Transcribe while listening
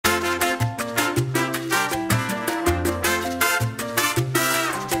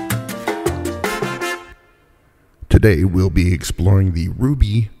Today we'll be exploring the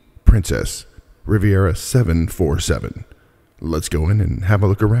Ruby Princess R747. Let's go in and have a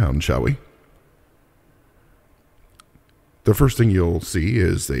look around, shall we? The first thing you'll see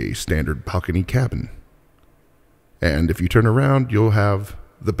is a standard balcony cabin. And if you turn around, you'll have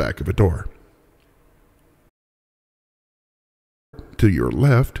the back of a door. To your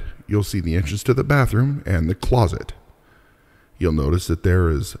left, you'll see the entrance to the bathroom and the closet. You'll notice that there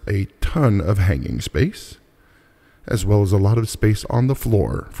is a ton of hanging space, as well as a lot of space on the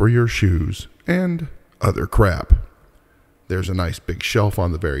floor for your shoes and other crap. There's a nice big shelf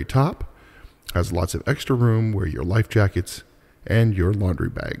on the very top, has lots of extra room where your life jackets and your laundry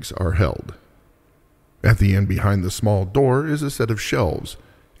bags are held. At the end behind the small door is a set of shelves,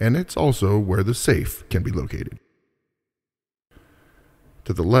 and it's also where the safe can be located.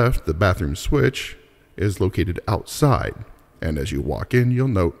 To the left, the bathroom switch is located outside, and as you walk in, you'll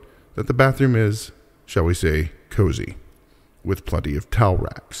note that the bathroom is, shall we say, cozy, with plenty of towel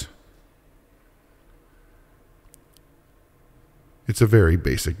racks. It's a very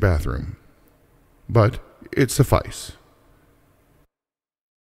basic bathroom, but it suffices.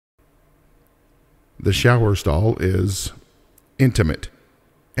 The shower stall is intimate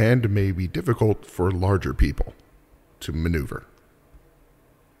and may be difficult for larger people to maneuver.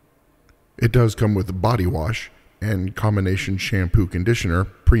 It does come with a body wash and combination shampoo conditioner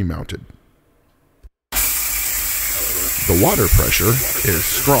pre-mounted. The water pressure is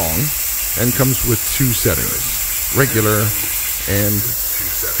strong and comes with two settings, regular and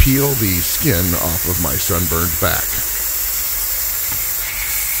peel the skin off of my sunburned back,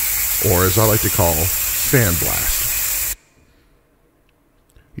 or as I like to call, sandblast.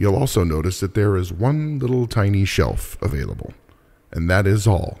 You'll also notice that there is one little tiny shelf available, and that is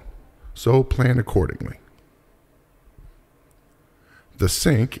all, so plan accordingly. The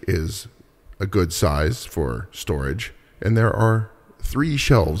sink is a good size for storage, and there are 3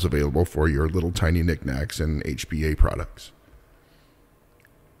 shelves available for your little tiny knickknacks and HBA products.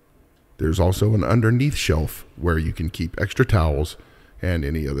 There's also an underneath shelf where you can keep extra towels and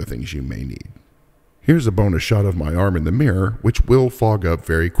any other things you may need. Here's a bonus shot of my arm in the mirror, which will fog up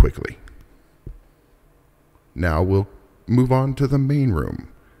very quickly. Now we'll move on to the main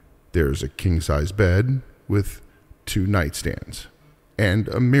room. There's a king-size bed with 2 nightstands and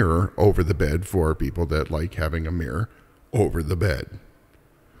a mirror over the bed for people that like having a mirror over the bed.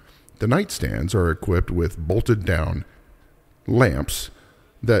 The nightstands are equipped with bolted down lamps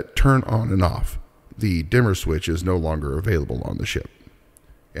that turn on and off. The dimmer switch is no longer available on the ship.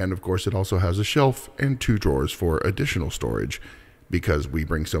 And of course it also has a shelf and 2 drawers for additional storage because we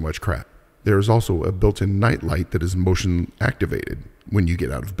bring so much crap. There is also a built-in night light that is motion activated when you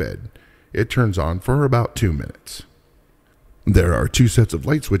get out of bed. It turns on for about 2 minutes. There are 2 sets of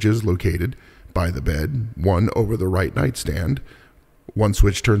light switches located by the bed, one over the right nightstand. One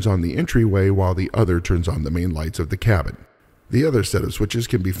switch turns on the entryway while the other turns on the main lights of the cabin. The other set of switches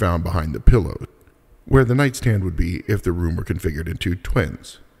can be found behind the pillow, where the nightstand would be if the room were configured into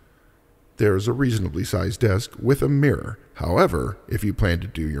twins. There is a reasonably sized desk with a mirror. However, if you plan to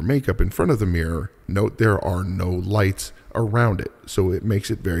do your makeup in front of the mirror, note there are no lights around it, so it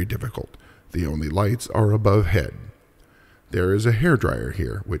makes it very difficult. The only lights are above head. There is a hairdryer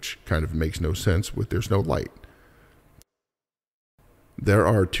here, which kind of makes no sense with there's no light. There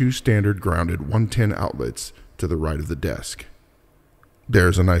are 2 standard grounded 110 outlets to the right of the desk.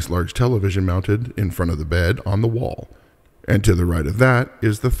 There's a nice large television mounted in front of the bed on the wall, and to the right of that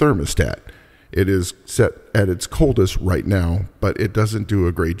is the thermostat. It is set at its coldest right now, but it doesn't do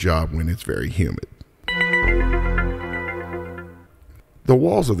a great job when it's very humid. The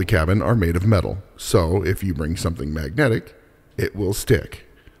walls of the cabin are made of metal, so if you bring something magnetic, it will stick.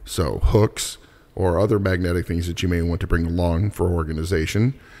 So hooks or other magnetic things that you may want to bring along for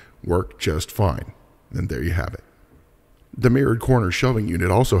organization work just fine. And there you have it. The mirrored corner shelving unit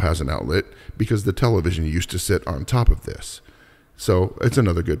also has an outlet because the television used to sit on top of this. So it's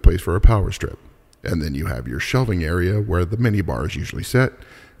another good place for a power strip. And then you have your shelving area where the mini bar is usually set,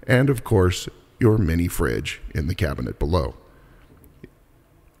 and of course your mini fridge in the cabinet below.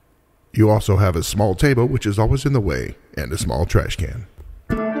 You also have a small table, which is always in the way, and a small trash can.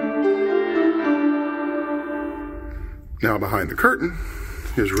 Now behind the curtain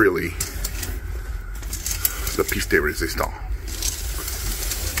is really the piece de resistance.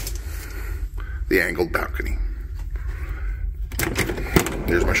 The angled balcony.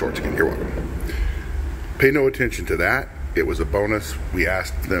 There's my shorts again, you're welcome. Pay no attention to that. It was a bonus. We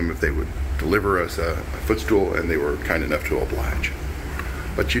asked them if they would deliver us a footstool, and they were kind enough to oblige.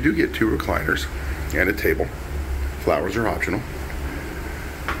 But you do get 2 recliners and a table. Flowers are optional.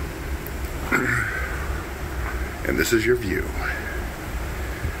 And this is your view.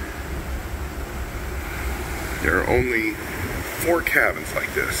 There are only 4 cabins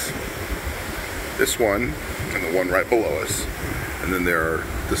like this. This one and the one right below us. And then there are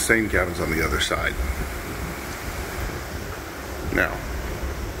the same cabins on the other side. Now,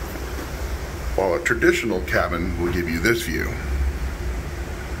 while a traditional cabin will give you this view,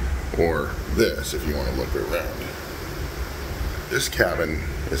 or this if you want to look around, this cabin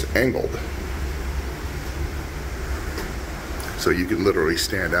is angled. So you can literally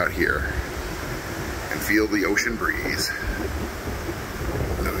stand out here and feel the ocean breeze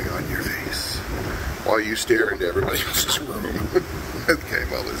blowing on your face while you stare into everybody else's room. Okay,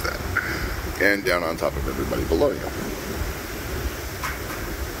 well, there's that. And down on top of everybody below you.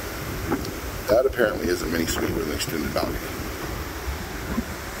 That apparently isn't any sweeter than the extended balcony.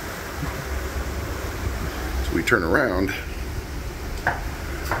 So we turn around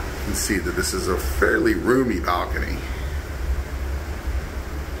and see that this is a fairly roomy balcony.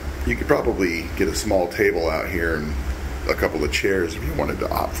 You could probably get a small table out here and a couple of chairs if you wanted to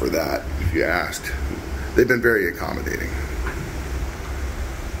opt for that, if you asked. They've been very accommodating.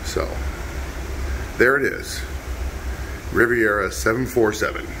 So, there it is. Riviera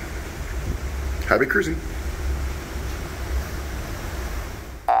 747. Happy cruising.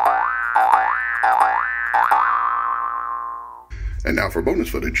 And now for bonus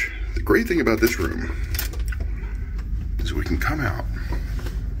footage. The great thing about this room is we can come out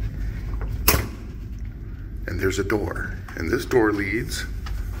and there's a door, and this door leads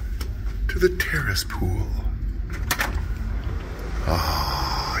to the terrace pool.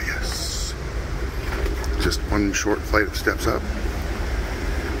 Ah, yes. Just one short flight of steps up,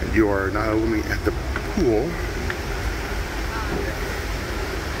 and you are not only at the pool,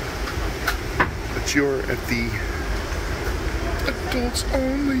 but you're at the adults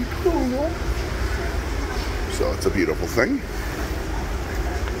only pool. So it's a beautiful thing.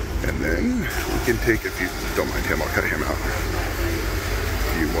 And then we can take, if you don't mind him, I'll cut him out.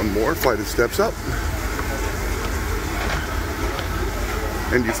 One more flight of steps up,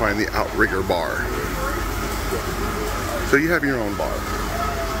 and you find the outrigger bar. So you have your own bar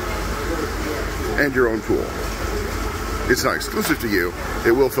and your own pool. It's not exclusive to you.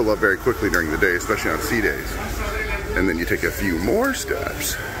 It will fill up very quickly during the day, especially on sea days. And then you take a few more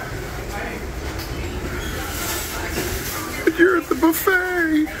steps. You're at the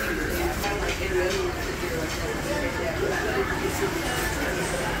buffet.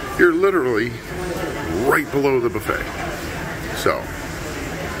 You're literally right below the buffet. So,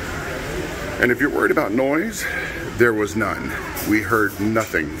 and if you're worried about noise, there was none. We heard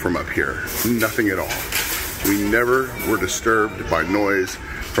nothing from up here. Nothing at all. We never were disturbed by noise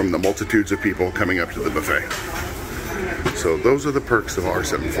from the multitudes of people coming up to the buffet. So those are the perks of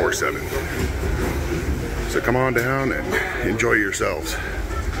R747. So come on down and enjoy yourselves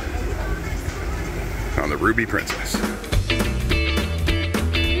on the Ruby Princess.